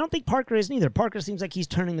category. And I don't think Parker is neither. Parker seems like he's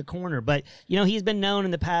turning the corner. But, he's been known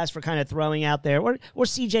in the past for kind of throwing out there. Or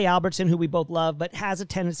CJ Albertson, who we both love, but has a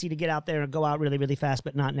tendency to get out there and go out really, really fast,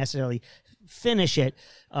 but not necessarily finish it.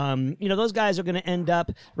 Those guys are going to end up,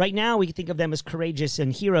 right now we think of them as courageous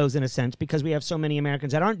and heroes in a sense because we have so many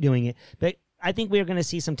Americans that aren't doing it. But I think we are going to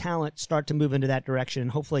see some talent start to move into that direction.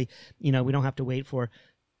 And hopefully, we don't have to wait for,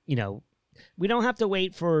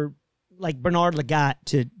 like Bernard Lagat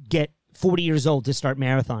to get 40 years old to start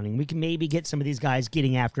marathoning. We can maybe get some of these guys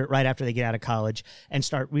getting after it right after they get out of college and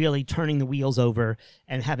start really turning the wheels over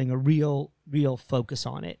and having a real focus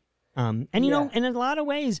on it. And in a lot of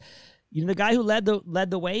ways, the guy who led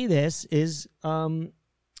the way this is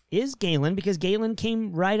is Galen, because Galen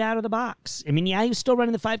came right out of the box. I mean, yeah, he was still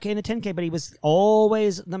running the 5K and the 10K, but he was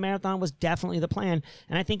always, the marathon was definitely the plan.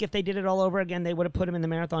 And I think if they did it all over again, they would have put him in the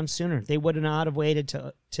marathon sooner. They would not have waited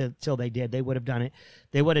till they did. They would have done it.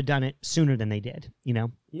 They would have done it sooner than they did. You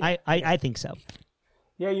know, yeah. I think so.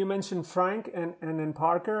 Yeah, you mentioned Frank and then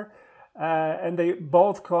Parker. And they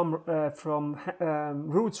both come from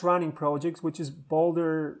Roots Running Projects, which is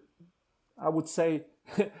Boulder, I would say,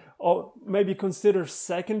 or maybe consider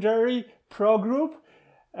secondary pro group.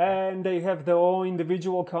 And they have their own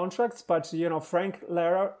individual contracts. But, you know, Frank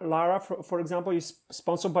Lara, for example, is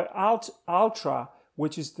sponsored by Ultra,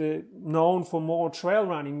 which is known for more trail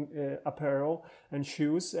running apparel and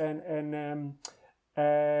shoes. And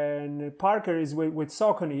Parker is with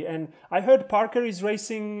Saucony, and I heard Parker is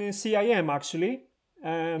racing CIM actually,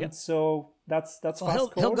 yep. So that's fast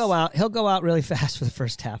course. He'll go out really fast for the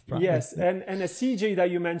first half, probably. Yes, and a CJ that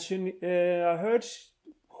you mentioned, I heard,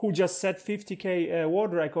 who just set 50K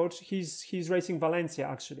world record. He's racing Valencia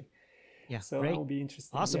actually. Yeah, so great. That will be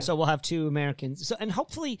interesting. Awesome. Yeah. So we'll have 2 Americans. So, and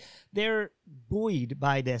hopefully they're buoyed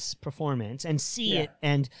by this performance and see it,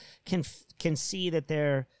 and can see that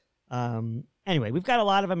they're. Anyway, we've got a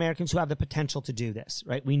lot of Americans who have the potential to do this,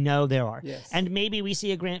 right? We know there are. Yes. And maybe we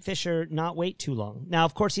see a Grant Fisher not wait too long. Now,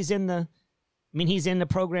 of course, he's in the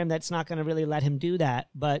program that's not going to really let him do that.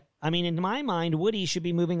 But, I mean, in my mind, Woody should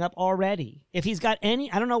be moving up already. If he's got I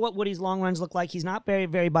don't know what Woody's long runs look like. He's not very,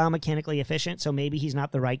 very biomechanically efficient, so maybe he's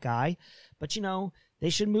not the right guy. But, you know,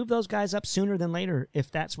 they should move those guys up sooner than later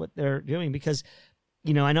if that's what they're doing. Because,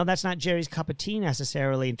 you know, I know that's not Jerry's cup of tea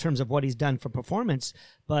necessarily in terms of what he's done for performance,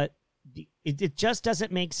 but it just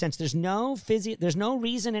doesn't make sense. There's no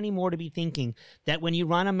reason anymore to be thinking that when you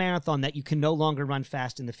run a marathon that you can no longer run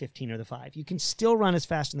fast in the 15 or the 5. You can still run as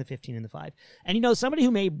fast in the 15 and the 5. And, you know, somebody who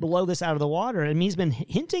may blow this out of the water, and he's been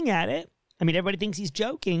hinting at it. I mean, everybody thinks he's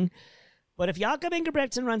joking. But if Jakob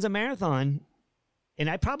Ingebrigtsen runs a marathon, and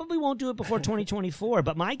I probably won't do it before 2024,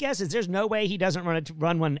 but my guess is there's no way he doesn't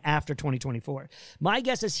run one after 2024. My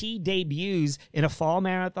guess is he debuts in a fall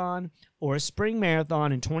marathon or a spring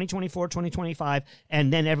marathon in 2024, 2025,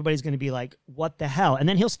 and then everybody's going to be like, what the hell? And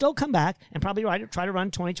then he'll still come back and probably try to run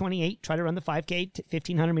 2028, try to run the 5K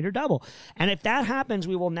 1,500-meter double. And if that happens,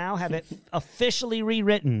 we will now have it officially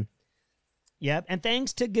rewritten. Yep, and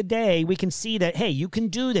thanks to Gaudet, we can see that, hey, you can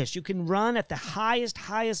do this. You can run at the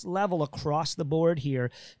highest level across the board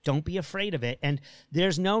here. Don't be afraid of it. And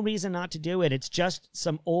there's no reason not to do it. It's just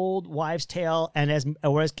some old wives' tale, and as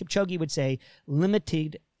Kipchoge would say,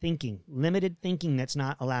 limited thinking that's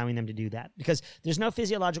not allowing them to do that, because there's no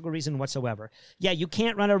physiological reason whatsoever. Yeah, you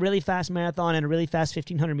can't run a really fast marathon and a really fast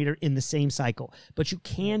 1,500-meter in the same cycle, but you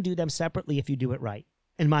can do them separately if you do it right.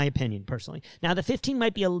 In my opinion, personally. Now, the 15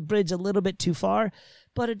 might be a bridge a little bit too far,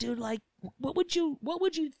 but a dude like, what would you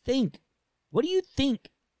think? What do you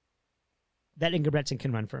think that Ingebrigtsen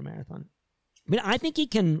can run for a marathon? I mean, I think he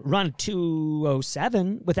can run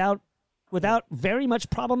 2:07 without very much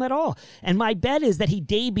problem at all. And my bet is that he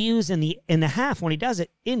debuts in the half when he does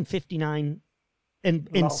it in 59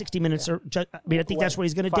 in 60 minutes. Yeah. I think that's where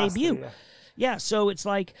he's going to debut. Yeah, so it's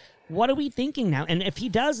like, what are we thinking now? And if he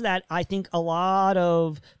does that, I think a lot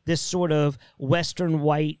of this sort of Western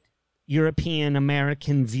white European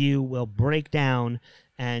American view will break down,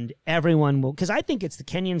 and everyone will, because I think it's the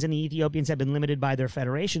Kenyans and the Ethiopians have been limited by their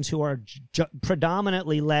federations, who are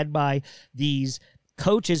predominantly led by these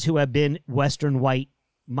coaches who have been Western white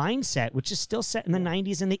mindset, which is still set in the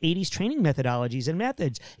 90s and the 80s training methodologies and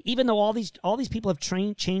methods. Even though all these people have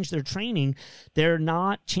changed their training, they're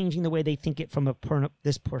not changing the way they think it from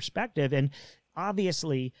this perspective. And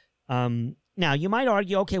obviously, now you might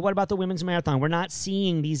argue, okay, what about the women's marathon? We're not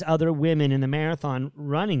seeing these other women in the marathon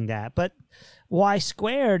running that, but Y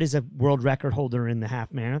Squared is a world record holder in the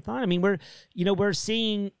half marathon. I mean, we're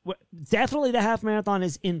seeing definitely the half marathon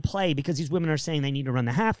is in play, because these women are saying they need to run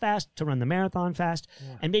the half fast to run the marathon fast.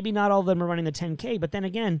 Yeah. And maybe not all of them are running the 10K, but then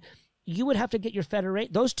again, you would have to get your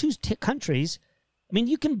federation, those two countries. I mean,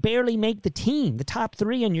 you can barely make the team, the top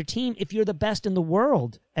 3 on your team, if you're the best in the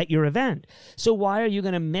world at your event. So why are you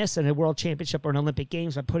going to miss a world championship or an Olympic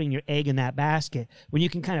Games by putting your egg in that basket when you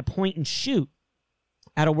can kind of point and shoot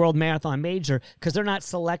at a world marathon major, because they're not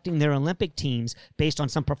selecting their Olympic teams based on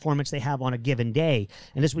some performance they have on a given day?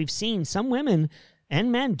 And as we've seen, some women,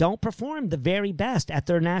 and men don't perform the very best at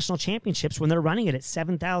their national championships when they're running it at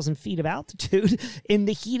 7,000 feet of altitude in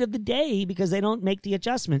the heat of the day because they don't make the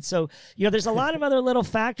adjustments. So, there's a lot of other little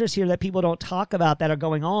factors here that people don't talk about that are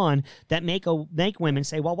going on that make women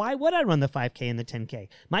say, well, why would I run the 5K and the 10K?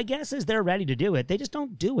 My guess is they're ready to do it. They just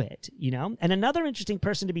don't do it, And another interesting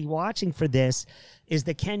person to be watching for this is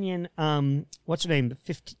the Kenyan, what's her name?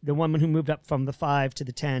 The woman who moved up from the 5 to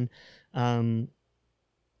the 10, and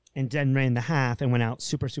then ran the half and went out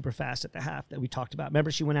super, super fast at the half that we talked about.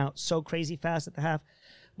 Remember, she went out so crazy fast at the half?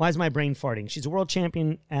 Why is my brain farting? She's a world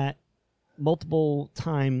champion at multiple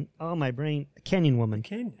time. Oh, my brain. The Kenyan woman.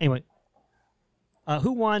 Anyway,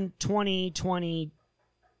 who won 2020?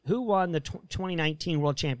 Who won the 2019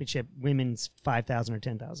 World Championship women's 5,000 or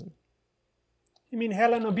 10,000? You mean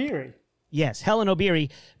Helen Obiri? Yes, Helen Obiri.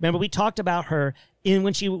 Remember, we talked about her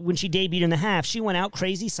when she debuted in the half. She went out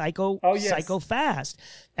crazy, psycho fast.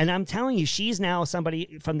 And I'm telling you, she's now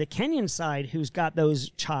somebody from the Kenyan side who's got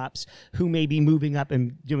those chops, who may be moving up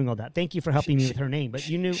and doing all that. Thank you for helping me with her name. But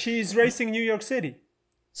you knew she's racing New York City.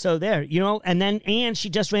 So there, and she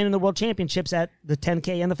just ran in the World Championships at the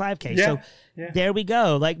 10K and the 5K. Yeah, so there we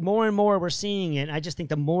go. Like, more and more we're seeing it. I just think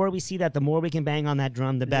the more we see that, the more we can bang on that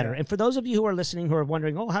drum, the better. Yeah. And for those of you who are listening who are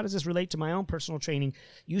wondering, oh, how does this relate to my own personal training?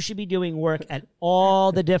 You should be doing work at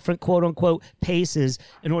all the different quote-unquote paces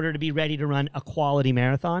in order to be ready to run a quality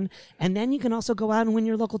marathon. And then you can also go out and win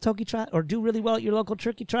your local Toki Trot or do really well at your local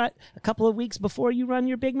Turkey Trot a couple of weeks before you run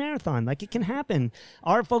your big marathon. Like, it can happen.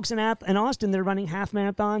 Our folks in Austin, they're running half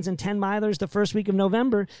marathons and 10 milers the first week of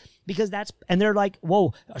November because and they're like,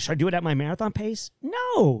 whoa, should I do it at my marathon pace?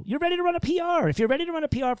 No, you're ready to run a PR. If you're ready to run a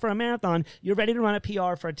PR for a marathon, you're ready to run a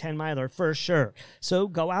PR for a 10 miler for sure. So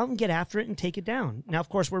go out and get after it and take it down. Now, of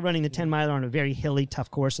course, we're running the 10 miler on a very hilly,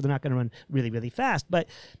 tough course, so they're not going to run really, really fast. But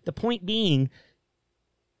the point being,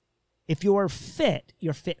 if you're fit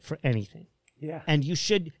for anything. Yeah. And you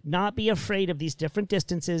should not be afraid of these different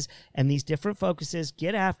distances and these different focuses.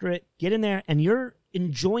 Get after it, get in there, and your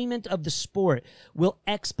enjoyment of the sport will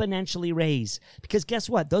exponentially raise. Because guess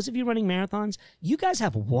what? Those of you running marathons, you guys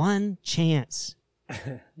have one chance.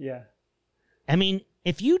 Yeah. I mean,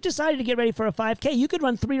 if you decided to get ready for a 5K, you could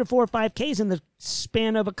run 3 or 4 5Ks in the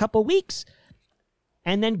span of a couple weeks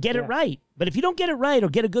and then get it right. But if you don't get it right or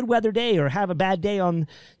get a good weather day or have a bad day on,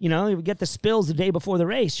 you get the spills the day before the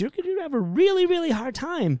race, you're going to have a really, really hard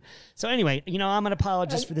time. So anyway, I'm an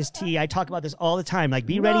apologist for this tea. I talk about this all the time. Like,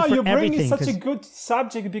 be ready for everything. No, you're bringing such a good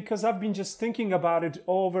subject because I've been just thinking about it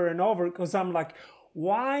over and over because I'm like,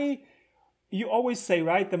 why? You always say,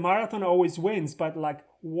 right, the marathon always wins, but like,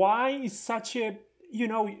 why is such a...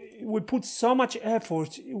 we put so much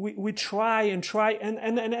effort, we try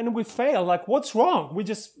and we fail. Like, what's wrong? We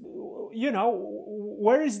just,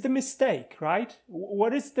 where is the mistake, right?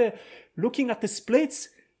 What is looking at the splits?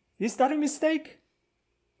 Is that a mistake?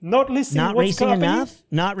 Not listening. Not racing enough.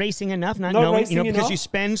 Not racing enough. Not knowing. Because enough. You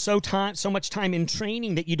spend so much time in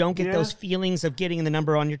training that you don't get those feelings of getting the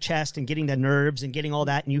number on your chest and getting the nerves and getting all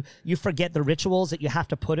that, and you forget the rituals that you have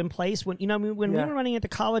to put in place. When we were running at the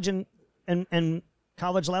college and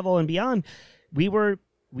college level and beyond,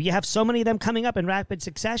 we have so many of them coming up in rapid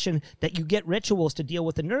succession that you get rituals to deal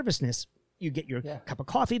with the nervousness. You get your cup of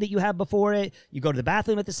coffee that you have before it. You go to the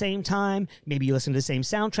bathroom at the same time. Maybe you listen to the same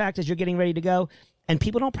soundtrack as you're getting ready to go. And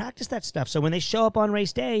people don't practice that stuff. So when they show up on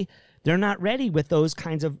race day, they're not ready with those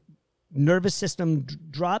kinds of nervous system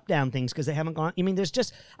drop down things because they haven't gone.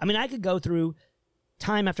 I could go through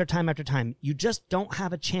time after time after time. You just don't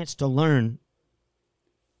have a chance to learn.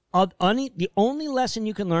 The only lesson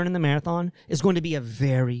you can learn in the marathon is going to be a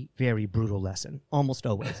very, very brutal lesson, almost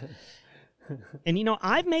always. And,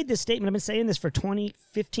 I've made this statement. I've been saying this for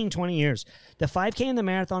 15, 20 years. The 5K and the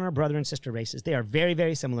marathon are brother and sister races. They are very,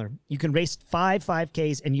 very similar. You can race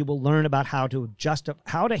 5Ks and you will learn about how to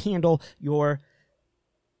handle your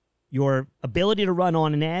ability to run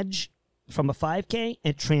on an edge from a 5K.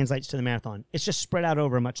 It translates to the marathon. It's just spread out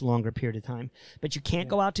over a much longer period of time. But you can't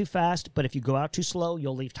go out too fast. But if you go out too slow,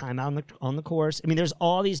 you'll leave time out on the course. I mean, there's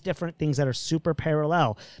all these different things that are super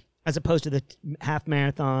parallel as opposed to the half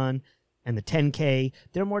marathon and the 10K.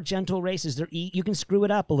 They're more gentle races. You can screw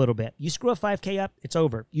it up a little bit. You screw a 5K up, it's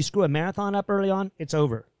over. You screw a marathon up early on, it's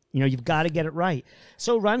over. You've got to get it right.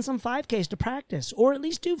 So run some 5Ks to practice, or at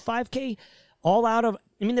least do 5K all out of...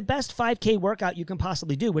 the best 5K workout you can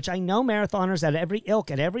possibly do, which I know marathoners at every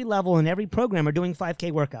ilk, at every level, and every program are doing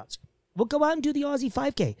 5K workouts. Well, go out and do the Aussie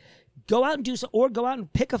 5K. Go out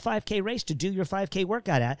and pick a 5K race to do your 5K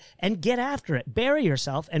workout at and get after it. Bury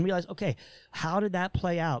yourself and realize, okay, how did that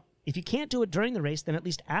play out? If you can't do it during the race, then at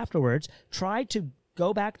least afterwards, try to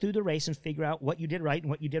go back through the race and figure out what you did right and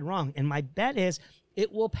what you did wrong. And my bet is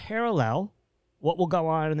it will parallel what will go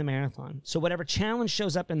on in the marathon. So whatever challenge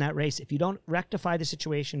shows up in that race, if you don't rectify the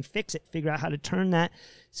situation, fix it, figure out how to turn that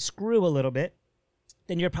screw a little bit,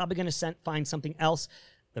 then you're probably going to find something else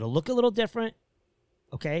that'll look a little different,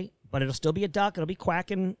 okay? But it'll still be a duck. It'll be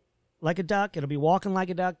quacking like a duck. It'll be walking like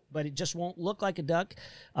a duck, but it just won't look like a duck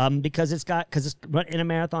because it's in a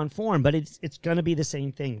marathon form. But it's going to be the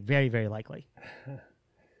same thing, very, very likely.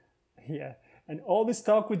 Yeah, and all this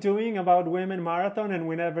talk we're doing about women marathon, and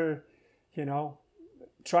we never,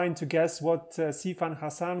 trying to guess what Sifan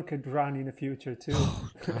Hassan could run in the future too.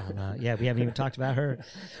 Yeah, we haven't even talked about her,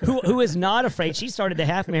 who is not afraid. She started the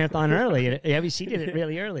half marathon early. She did it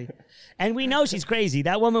really early, and we know she's crazy.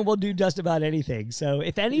 That woman will do just about anything. So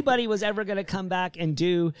if anybody was ever going to come back and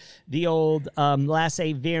do the old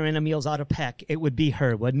laissez faire in Emile's auto pec, it would be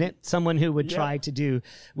her, wouldn't it? Someone who would try to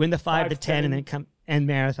win the 5 to 10 and then come. And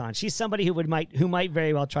marathon. She's somebody who might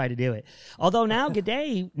very well try to do it. Although now we've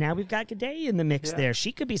got Gidey in the mix there.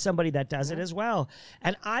 She could be somebody that does it as well.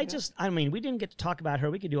 And we didn't get to talk about her.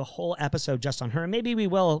 We could do a whole episode just on her. Maybe we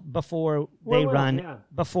will before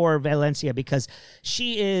before Valencia, because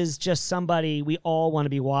she is just somebody we all want to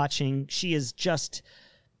be watching.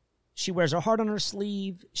 She wears her heart on her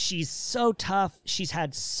sleeve. She's so tough. She's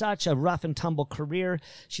had such a rough and tumble career.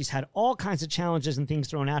 She's had all kinds of challenges and things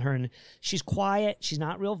thrown at her, and she's quiet. She's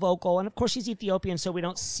not real vocal, and of course she's Ethiopian, so we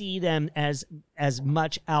don't see them as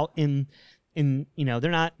much out in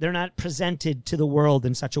they're not presented to the world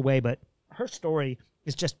in such a way. But her story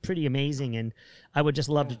is just pretty amazing, and I would just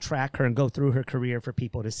love to track her and go through her career for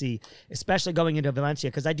people to see, especially going into Valencia,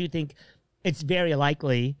 because I do think it's very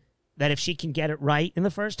likely that if she can get it right in the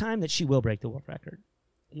first time, that she will break the world record.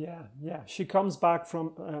 Yeah. She comes back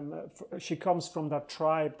from that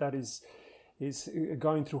tribe that is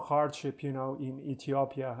going through hardship, in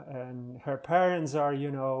Ethiopia, and her parents are,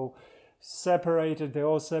 separated. They're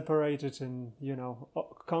all separated, and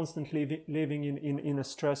constantly living in a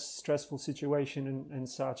stressful situation and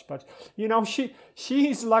such. But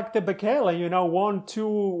she's like the Bekele, won 2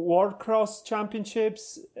 World Cross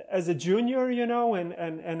championships as a junior,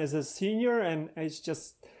 and as a senior, and it's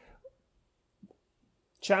just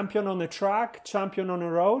champion on the track, champion on the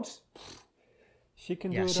road. She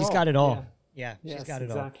can do it all. She's got it all. Yeah, she's got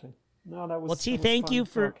it all. Exactly. No, that was. Well, T, thank you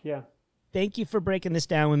for. Yeah. Thank you for breaking this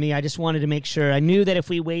down with me. I just wanted to make sure. I knew that if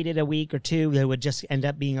we waited a week or two, they would just end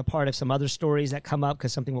up being a part of some other stories that come up,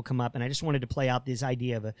 because something will come up. And I just wanted to play out this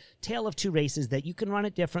idea of a tale of 2 races, that you can run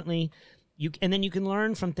it differently, and then you can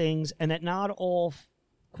learn from things, and that not all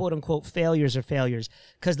quote unquote failures are failures,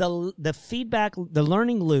 because the feedback, the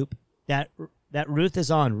learning loop that Ruth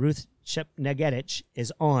Chepngetich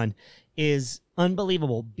is on is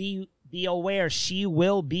unbelievable. Be aware she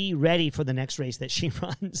will be ready for the next race that she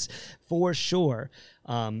runs for sure.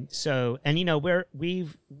 Another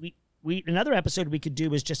episode we could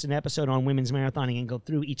do is just an episode on women's marathoning and go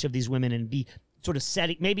through each of these women and be sort of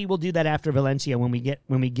setting. Maybe we'll do that after Valencia when we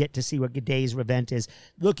get to see what Gidey's event is.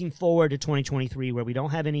 Looking forward to 2023, where we don't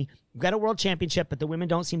have we've got a world championship, but the women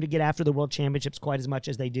don't seem to get after the world championships quite as much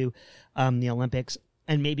as they do the Olympics.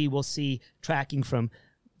 And maybe we'll see tracking from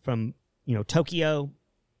Tokyo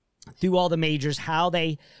through all the majors,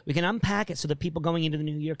 we can unpack it so that people going into the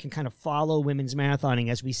new year can kind of follow women's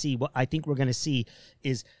marathoning as we see. What I think we're going to see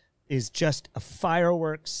is just a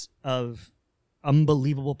fireworks of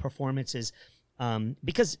unbelievable performances.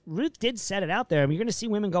 Because Ruth did set it out there. I mean, you're going to see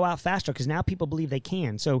women go out faster because now people believe they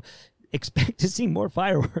can. So expect to see more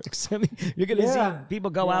fireworks. I mean, you're going to see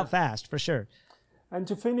people go out fast for sure. And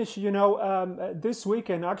to finish, this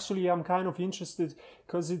weekend, actually, I'm kind of interested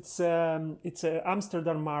because it's a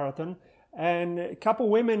Amsterdam Marathon, and a couple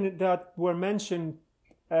women that were mentioned,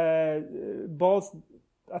 both,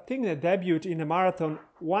 I think, they debuted in the marathon.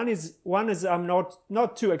 One is I'm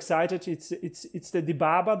not too excited. It's the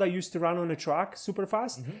Dibaba that used to run on the track super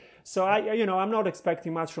fast. Mm-hmm. So I'm not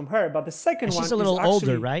expecting much from her. But the second one, she's a little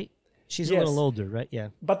older, right? She's a little older, right? Yeah.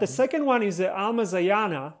 But the second one is Alma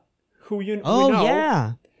Zayana, who we know. Oh,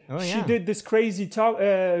 yeah. She did this crazy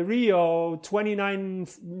Rio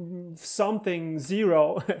 29 something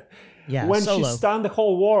 0. Yeah, when solo. She stunned the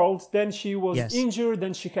whole world. Then she was injured.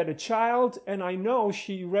 Then she had a child, and I know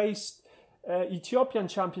she raced Ethiopian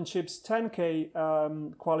Championships 10K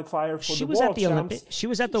qualifier for the World Champs. Olympics. She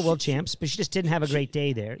was at the World Champs, but she just didn't have a great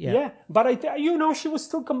day there. Yeah, but she was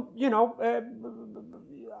still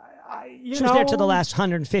she was there to the last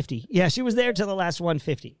 150. Yeah, she was there to the last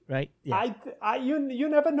 150, right? Yeah. You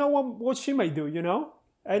never know what she may do,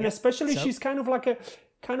 and especially she's kind of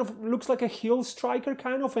looks like a heel striker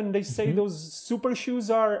kind of, and they say those super shoes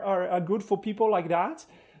are good for people like that.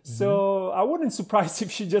 So I wouldn't surprise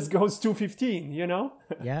if she just goes 2:15, you know?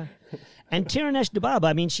 Yeah. And Tirunesh Dababa,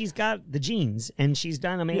 I mean, she's got the genes and she's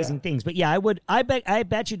done amazing things. But yeah, I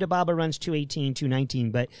bet you Dababa runs 2:18,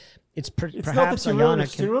 2:19, but it's perhaps not the Ayana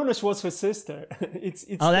Tirunesh. Tirunesh was her sister. It's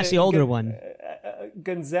that's the older one.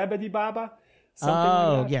 Ganzabedi Baba.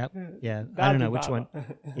 Oh, like yeah. I don't know which one.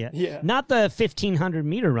 Yeah. Not the 1,500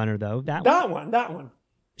 meter runner, though. That one.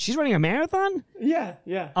 She's running a marathon? Yeah.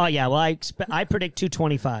 Oh, yeah. Well, I predict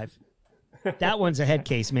 2:25. That one's a head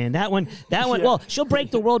case, man. That one. Well, she'll break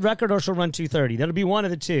the world record or she'll run 2:30. That'll be one of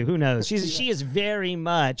the two. Who knows? She is very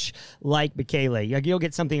much like Bekele. You'll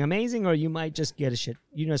get something amazing, or you might just get a shit.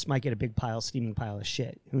 You just might get a big steaming pile of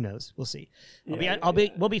shit. Who knows? We'll see.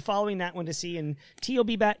 We'll be following that one to see. And T will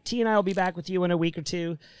be back. T and I will be back with you in a week or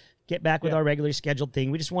two. Get back with our regularly scheduled thing.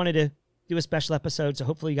 We just wanted to do a special episode, so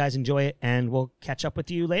hopefully you guys enjoy it, and we'll catch up with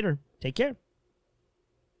you later. Take care.